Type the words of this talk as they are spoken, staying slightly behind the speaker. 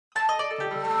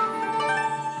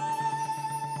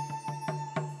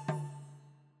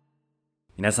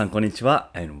皆さんこんにちは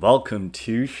and welcome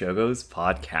to Shogo's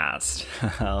podcast.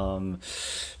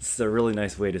 This is a really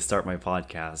nice way to start my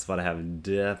podcast, but I have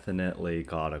definitely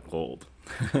got a cold.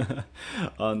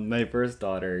 My first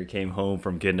daughter came home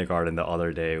from kindergarten the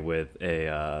other day with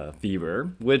a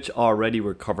fever, which already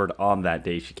recovered on that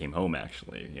day she came home,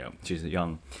 actually. She's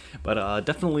young. But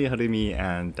definitely Harumi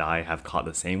and I have caught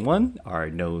the same one. Our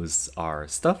nose are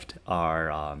stuffed. We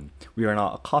are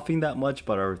not coughing that much,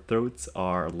 but our throats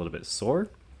are a little bit sore.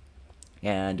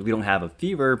 And we don't have a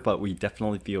fever, but we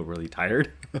definitely feel really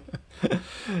tired.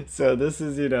 So this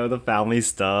is, the family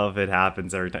stuff. It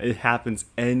happens every time. It happens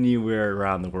anywhere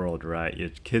around the world, right? Your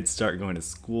kids start going to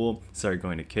school, start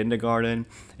going to kindergarten,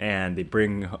 and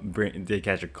they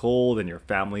catch a cold, and your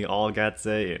family all gets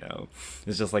it.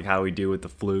 It's just like how we do with the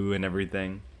flu and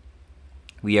everything.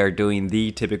 We are doing the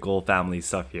typical family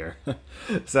stuff here.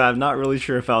 So I'm not really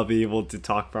sure if I'll be able to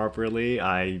talk properly.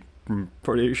 I'm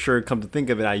pretty sure, come to think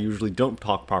of it, I usually don't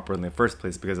talk properly in the first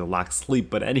place because I lack sleep.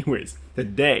 But anyways,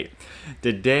 today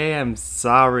I'm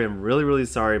sorry, I'm really, really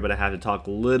sorry, but I have to talk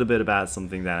a little bit about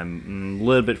something that I'm a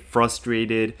little bit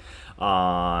frustrated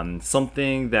on,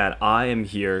 something that I am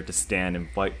here to stand and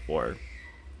fight for.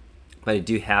 But I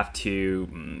do have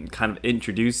to kind of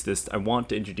introduce this. I want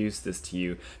to introduce this to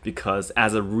you because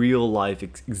as a real life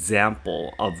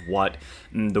example of what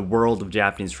the world of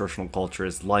Japanese traditional culture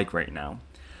is like right now.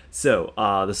 So,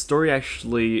 the story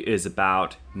actually is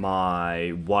about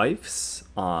my wife's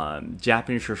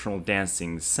Japanese traditional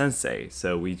dancing sensei.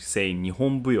 So we say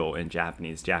Nihonbuyo in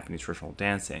Japanese traditional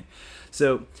dancing.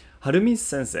 So, Harumi's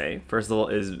sensei, first of all,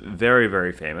 is very,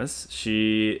 very famous.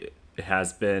 She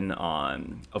has been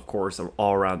on, of course,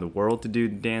 all around the world to do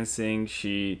dancing.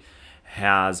 She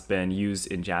has been used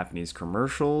in Japanese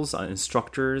commercials,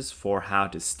 instructors for how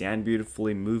to stand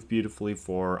beautifully, move beautifully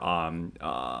for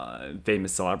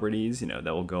famous celebrities,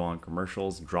 that will go on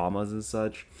commercials, dramas and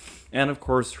such. And of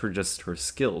course, her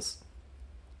skills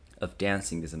of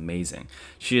dancing is amazing.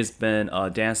 She has been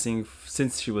dancing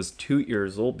since she was 2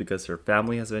 years old because her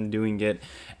family has been doing it.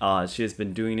 She has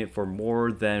been doing it for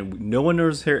more than, no one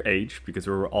knows her age because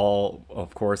we're all,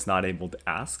 of course, not able to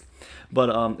ask. But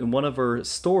in one of her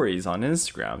stories on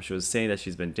Instagram, she was saying that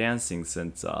she's been dancing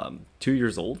since 2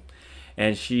 years old.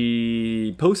 And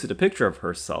she posted a picture of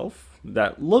herself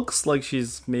that looks like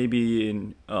she's maybe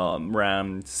in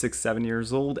around 6-7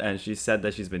 years old, and she said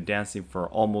that she's been dancing for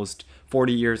almost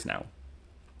 40 years now.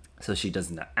 So she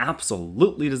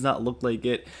absolutely does not look like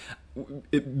it.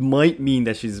 It might mean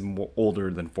that she's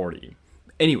older than 40.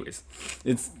 Anyways,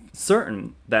 it's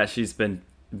certain that she's been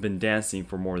dancing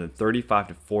for more than 35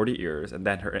 to 40 years, and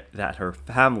that her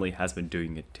family has been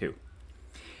doing it too.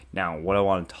 Now, what I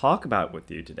want to talk about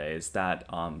with you today is that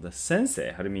the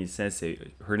sensei, Harumi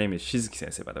sensei, her name is Shizuki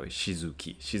sensei, by the way,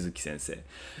 Shizuki sensei.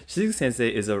 Shizuki sensei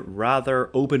is a rather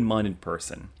open-minded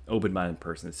person.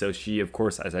 So she, of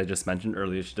course, as I just mentioned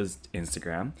earlier, she does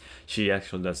Instagram. She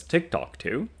actually does TikTok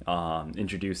too,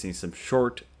 introducing some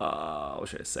short, what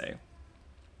should I say?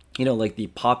 Like the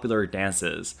popular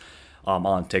dances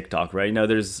on TikTok, right?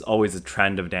 There's always a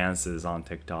trend of dances on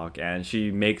TikTok, and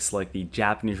she makes like the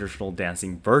Japanese traditional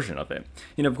dancing version of it.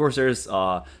 Of course, there's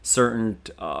certain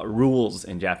rules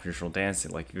in Japanese traditional dancing.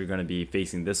 Like if you're going to be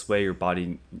facing this way,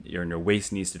 your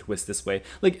waist needs to twist this way.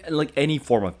 Like any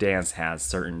form of dance has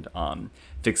certain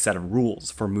fixed set of rules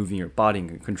for moving your body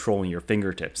and controlling your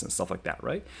fingertips and stuff like that,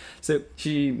 right? So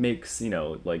she makes,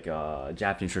 like a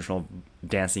Japanese traditional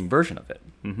dancing version of it.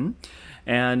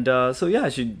 And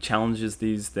she challenges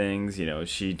these things.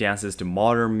 She dances to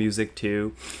modern music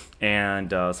too,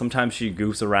 and sometimes she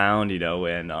goofs around,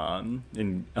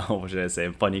 in what should I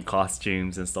say, funny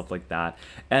costumes and stuff like that.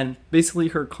 And basically,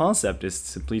 her concept is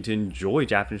simply to enjoy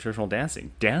Japanese traditional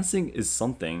dancing. Dancing is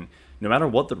something, no matter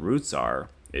what the roots are,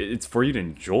 it's for you to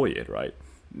enjoy it, right?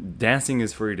 Dancing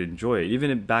is for you to enjoy it.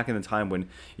 Even back in the time when,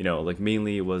 like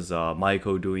mainly it was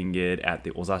Maiko doing it at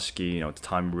the ozashiki, at the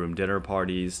time room dinner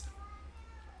parties.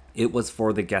 It was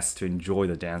for the guests to enjoy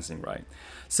the dancing, right?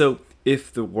 So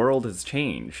if the world has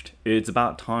changed, it's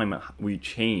about time we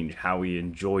change how we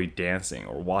enjoy dancing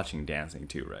or watching dancing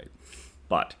too, right?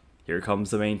 But here comes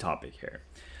the main topic here.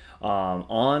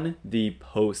 On the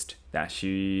post that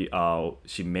she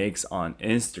makes on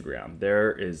Instagram,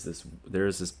 there's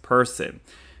this person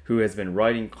who has been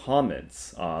writing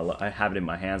comments. I have it in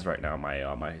my hands right now,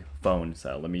 my phone.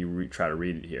 So let me try to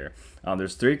read it here.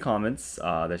 There's 3 comments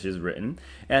that she's written.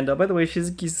 And by the way,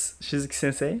 Shizuki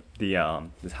sensei,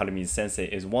 this Harumi sensei,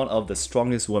 is one of the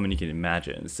strongest women you can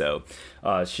imagine. So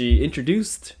she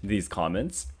introduced these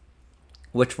comments,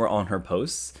 which were on her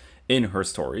posts in her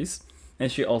stories.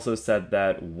 And she also said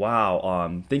that,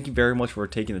 wow, thank you very much for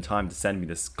taking the time to send me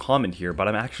this comment here, but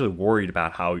I'm actually worried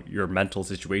about how your mental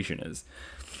situation is,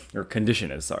 or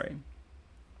condition is, sorry.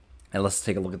 And let's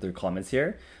take a look at the comments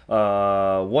here.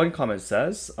 One comment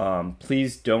says,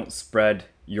 please don't spread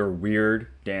your weird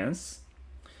dance.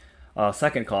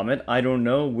 Second comment, I don't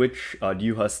know which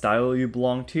Ryuha style you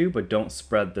belong to, but don't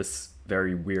spread this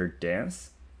very weird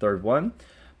dance. Third one,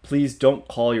 please don't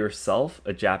call yourself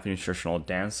a Japanese traditional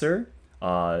dancer.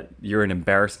 You're an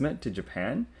embarrassment to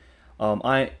Japan.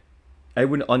 I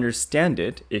would understand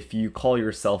it if you call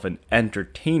yourself an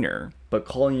entertainer, but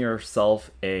calling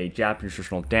yourself a Japanese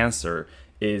traditional dancer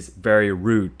is very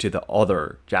rude to the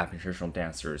other Japanese traditional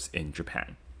dancers in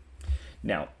Japan.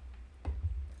 Now,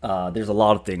 there's a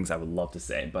lot of things I would love to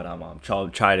say, but I'm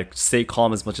try to stay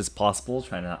calm as much as possible,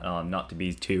 trying not to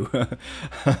be too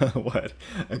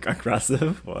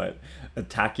aggressive,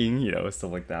 attacking,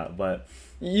 stuff like that. But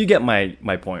you get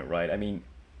my point, right? I mean,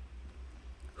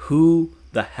 who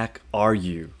the heck are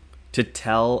you to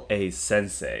tell a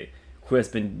sensei who has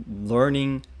been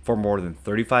learning for more than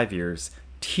 35 years,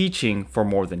 teaching for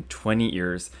more than 20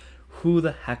 years? Who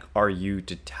the heck are you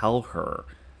to tell her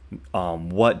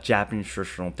what Japanese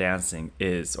traditional dancing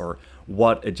is, or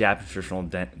what a Japanese traditional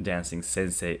dancing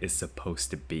sensei is supposed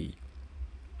to be?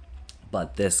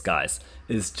 But this, guys,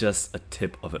 is just a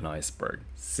tip of an iceberg.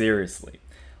 Seriously.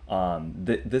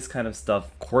 This kind of stuff,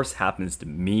 of course, happens to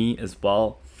me as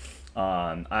well.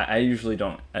 I usually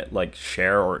don't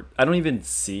share, or I don't even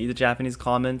see the Japanese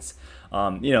comments.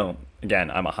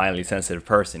 Again, I'm a highly sensitive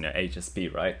person at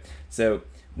HSP, right? So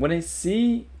when I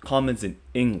see comments in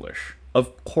English,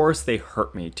 of course they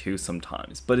hurt me too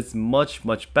sometimes, but it's much,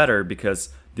 much better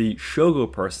because the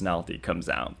Shogo personality comes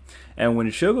out. And when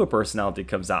Shogo personality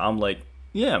comes out, I'm like,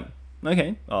 yeah,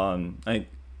 okay.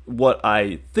 What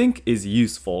I think is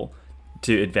useful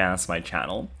to advance my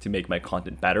channel, to make my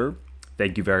content better,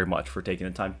 thank you very much for taking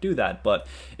the time to do that. But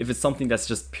if it's something that's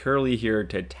just purely here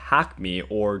to attack me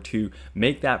or to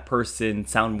make that person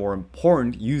sound more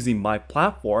important using my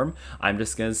platform, I'm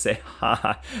just going to say,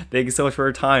 haha, thank you so much for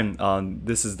your time.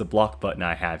 This is the block button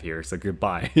I have here, so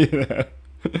goodbye.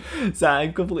 So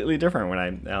I'm completely different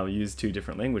when I use two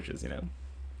different languages,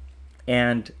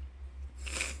 And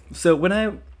so when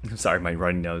I'm sorry, my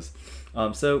runny nose.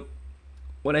 So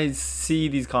when I see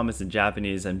these comments in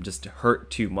Japanese, I'm just hurt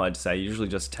too much, so I usually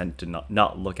just tend to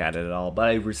not look at it at all. But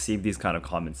I receive these kind of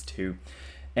comments too.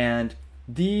 And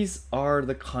these are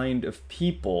the kind of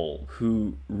people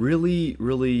who really,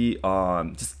 really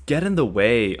just get in the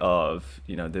way of,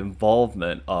 the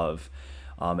involvement of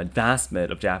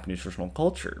advancement of Japanese traditional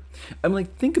culture. I'm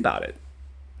like, think about it.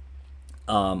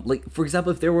 For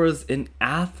example, if there was an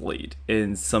athlete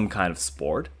in some kind of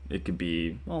sport, it could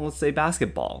be, let's say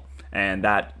basketball, and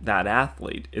that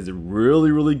athlete is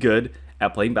really, really good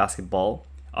at playing basketball.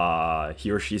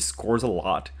 He or she scores a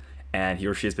lot, and he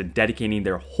or she has been dedicating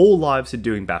their whole lives to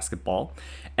doing basketball,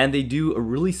 and they do a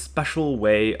really special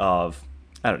way of,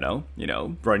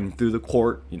 running through the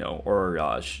court,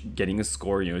 or getting a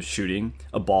score, shooting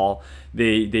a ball.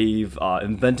 They've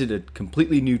invented a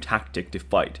completely new tactic to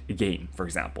fight a game, for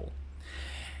example.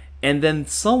 And then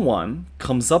someone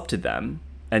comes up to them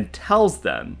and tells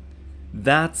them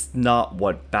that's not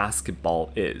what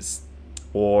basketball is,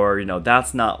 or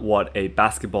that's not what a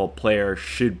basketball player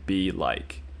should be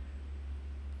like.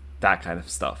 That kind of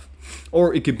stuff.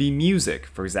 Or it could be music.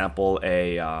 For example,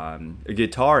 a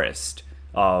guitarist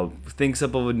thinks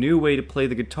up of a new way to play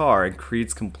the guitar and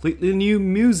creates completely new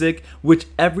music, which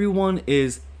everyone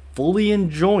is fully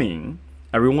enjoying.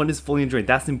 Everyone is fully enjoying.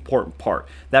 That's the important part.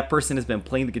 That person has been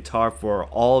playing the guitar for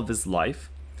all of his life.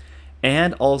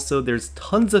 And also there's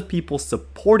tons of people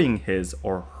supporting his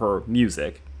or her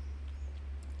music.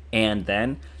 And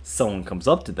then someone comes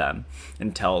up to them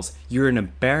and tells, you're an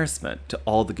embarrassment to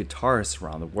all the guitarists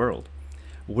around the world.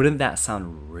 Wouldn't that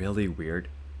sound really weird?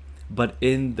 But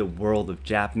in the world of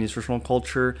Japanese traditional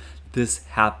culture, this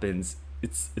happens.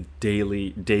 It's a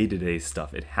day-to-day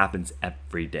stuff. It happens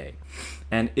every day.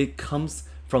 And it comes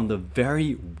from the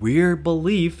very weird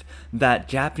belief that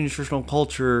Japanese traditional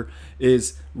culture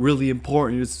is really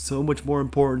important. It's so much more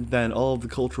important than all of the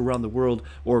culture around the world.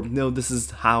 Or no, this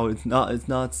is how it's not.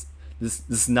 This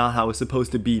is not how it's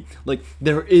supposed to be. Like,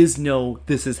 there is no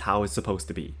this is how it's supposed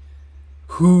to be.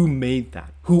 Who made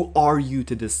that? Who are you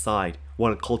to decide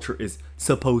what a culture is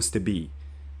supposed to be?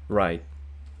 Right?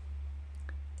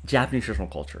 Japanese traditional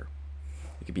culture.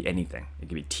 It could be anything. It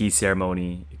could be tea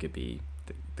ceremony. It could be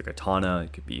the katana.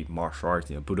 It could be martial arts,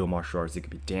 Budo martial arts. It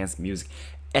could be dance, music.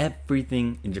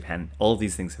 Everything in Japan, all of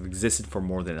these things have existed for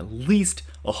more than at least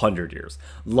 100 years.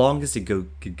 Longest it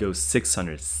could go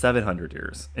 600, 700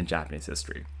 years in Japanese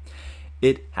history.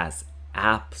 It has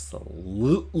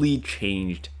absolutely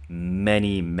changed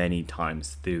many, many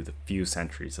times through the few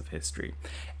centuries of history.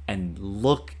 And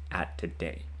look at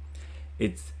today.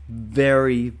 It's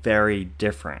very, very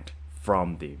different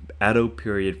from the Edo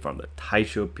period, from the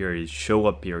Taisho period,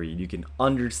 Showa period. You can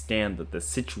understand that the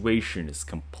situation is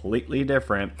completely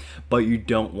different, but you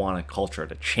don't want a culture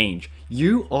to change.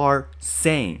 You are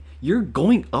saying you're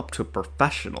going up to a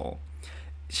professional.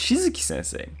 Shizuki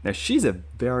Sensei. Now, she's a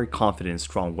very confident and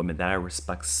strong woman that I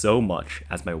respect so much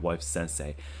as my wife's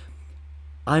sensei.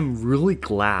 I'm really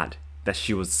glad that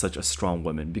she was such a strong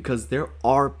woman, because there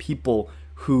are people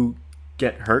who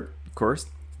get hurt, of course.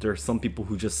 There are some people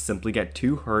who just simply get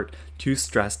too hurt, too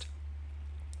stressed,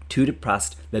 too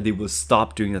depressed that they will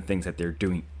stop doing the things that they're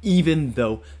doing, even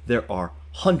though there are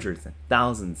hundreds and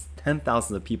thousands,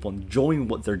 10,000 of people enjoying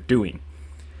what they're doing.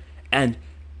 And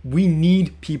we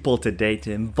need people today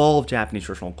to involve Japanese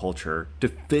traditional culture to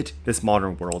fit this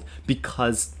modern world,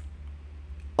 because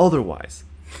otherwise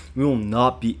we will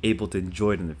not be able to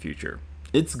enjoy it in the future.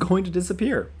 It's going to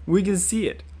disappear. We can see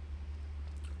it.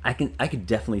 I could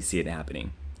definitely see it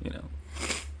happening.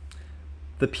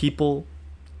 The people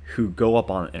who go up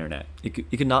on the internet,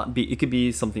 it could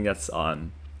be something that's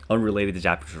unrelated to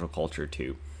Japanese traditional culture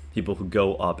too. People who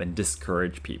go up and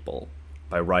discourage people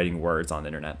by writing words on the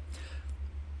internet.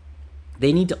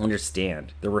 They need to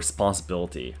understand their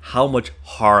responsibility, how much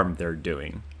harm they're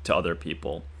doing to other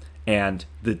people, and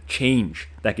the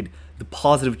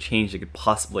positive change that could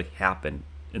possibly happen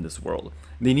in this world.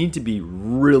 They need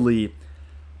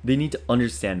to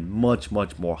understand much,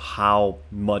 much more how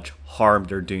much harm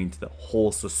they're doing to the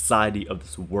whole society of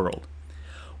this world.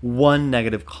 One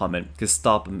negative comment could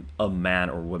stop a man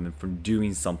or woman from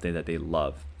doing something that they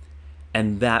love.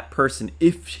 And that person,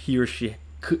 if he or she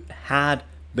had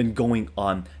been going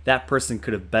on, that person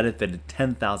could have benefited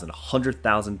 10,000,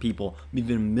 100,000 people,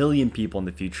 even 1 million people in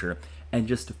the future. And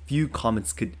just a few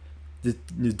comments could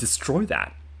destroy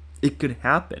that. It could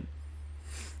happen.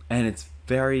 And it's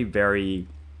very, very...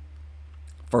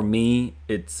 For me,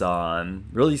 it's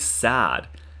really sad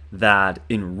that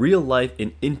in real life,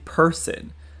 in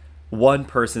person, one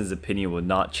person's opinion will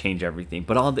not change everything.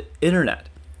 But on the internet,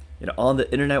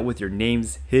 with your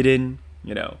names hidden,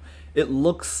 it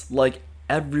looks like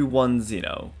everyone's,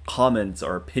 comments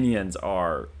or opinions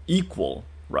are equal,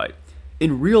 right?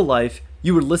 In real life,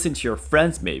 you would listen to your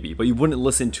friends maybe, but you wouldn't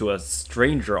listen to a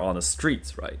stranger on the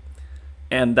streets, right?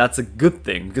 And that's a good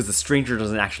thing, because the stranger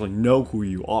doesn't actually know who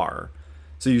you are.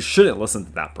 So you shouldn't listen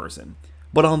to that person.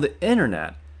 But on the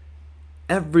internet,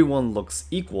 everyone looks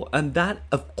equal. And that,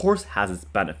 of course, has its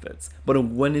benefits. But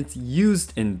when it's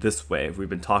used in this way, we've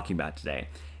been talking about today,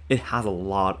 it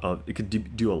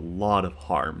could do a lot of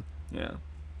harm. Yeah.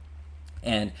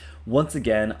 And once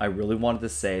again, I really wanted to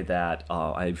say that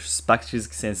I respect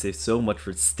Shizuki Sensei so much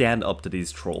for stand up to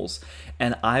these trolls.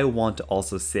 And I want to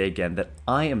also say again that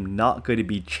I am not going to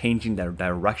be changing the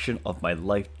direction of my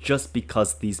life just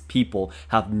because these people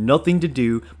have nothing to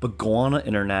do but go on the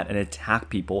internet and attack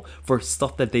people for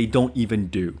stuff that they don't even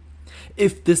do.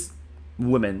 If this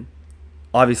woman,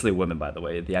 obviously a woman by the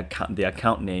way, the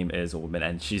account name is a woman,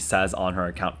 and she says on her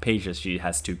account page that she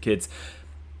has 2 kids,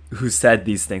 who said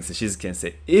these things that Shizuki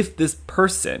Sensei, if this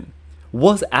person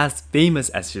was as famous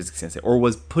as Shizuki Sensei, or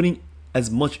was putting as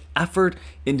much effort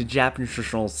into Japanese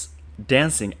traditional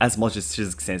dancing as much as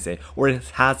Shizuki Sensei, or it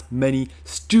has many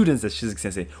students as Shizuki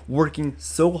Sensei working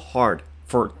so hard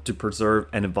to preserve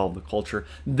and evolve the culture,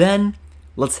 then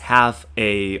let's have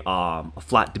a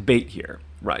flat debate here,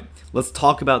 right? Let's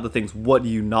talk about the things. What do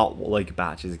you not like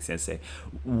about Shizuki Sensei?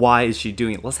 Why is she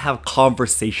doing it? Let's have a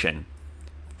conversation.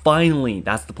 Finally,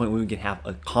 that's the point where we can have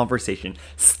a conversation.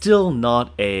 Still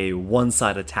not a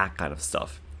one-side attack kind of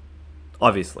stuff.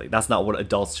 Obviously, that's not what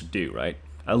adults should do, right?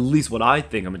 At least what I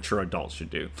think a mature adult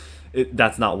should do.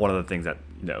 That's not one of the things that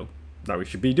we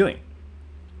should be doing.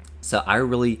 So I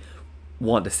really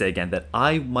want to say again that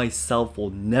I myself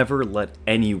will never let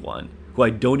anyone who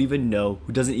I don't even know,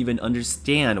 who doesn't even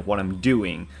understand what I'm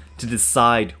doing, to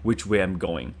decide which way I'm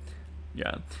going.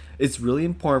 Yeah. It's really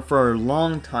important. For a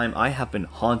long time, I have been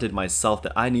haunted myself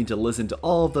that I need to listen to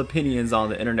all of the opinions on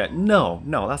the internet. No,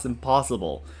 that's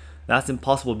impossible. That's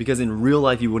impossible, because in real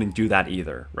life, you wouldn't do that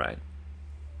either, right?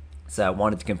 So I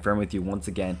wanted to confirm with you once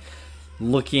again,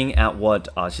 looking at what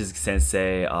Shizuki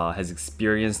Sensei has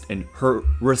experienced and her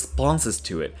responses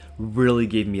to it really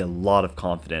gave me a lot of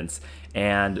confidence.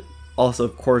 And also,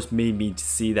 of course, made me to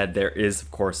see that there is,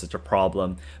 of course, such a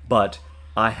problem. But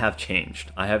I have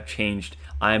changed.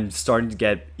 I'm starting to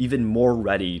get even more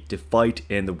ready to fight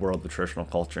in the world of traditional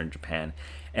culture in Japan,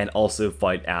 and also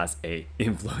fight as a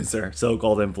influencer,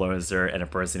 so-called influencer, and a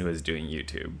person who is doing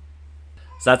YouTube.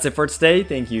 So that's it for today.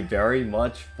 Thank you very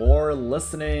much for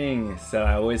listening. So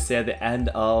I always say at the end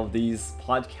of these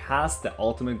podcasts, the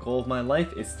ultimate goal of my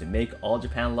life is to make all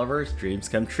Japan lovers' dreams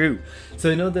come true.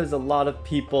 So I know there's a lot of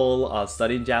people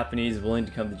studying Japanese, willing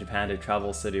to come to Japan to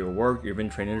travel, study, or work, or even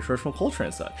train in traditional culture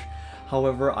and such.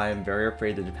 However, I am very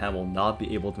afraid that Japan will not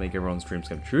be able to make everyone's dreams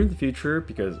come true in the future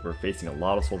because we're facing a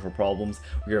lot of social problems.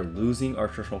 We are losing our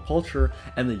traditional culture,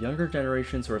 and the younger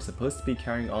generations who are supposed to be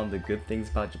carrying on the good things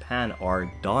about Japan are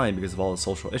dying because of all the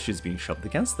social issues being shoved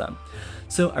against them.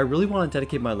 So I really want to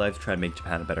dedicate my life to try to make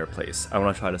Japan a better place. I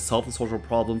want to try to solve the social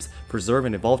problems, preserve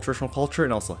and evolve traditional culture,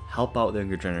 and also help out the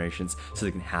younger generations so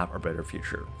they can have a better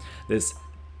future. This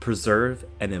preserve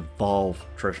and evolve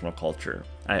traditional culture.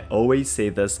 I always say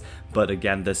this, but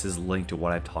again, this is linked to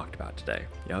what I've talked about today.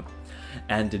 Yep.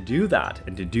 And to do that,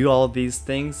 and to do all of these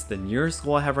things, the nearest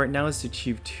goal I have right now is to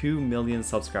achieve 2 million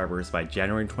subscribers by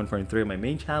January 2023 on my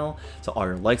main channel. So all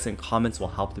your likes and comments will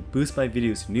help to boost my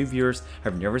videos to new viewers.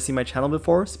 Have never seen my channel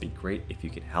before, so it'd be great if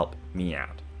you could help me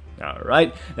out.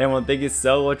 Alright, everyone, thank you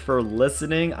so much for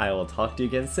listening. I will talk to you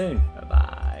again soon. Bye-bye.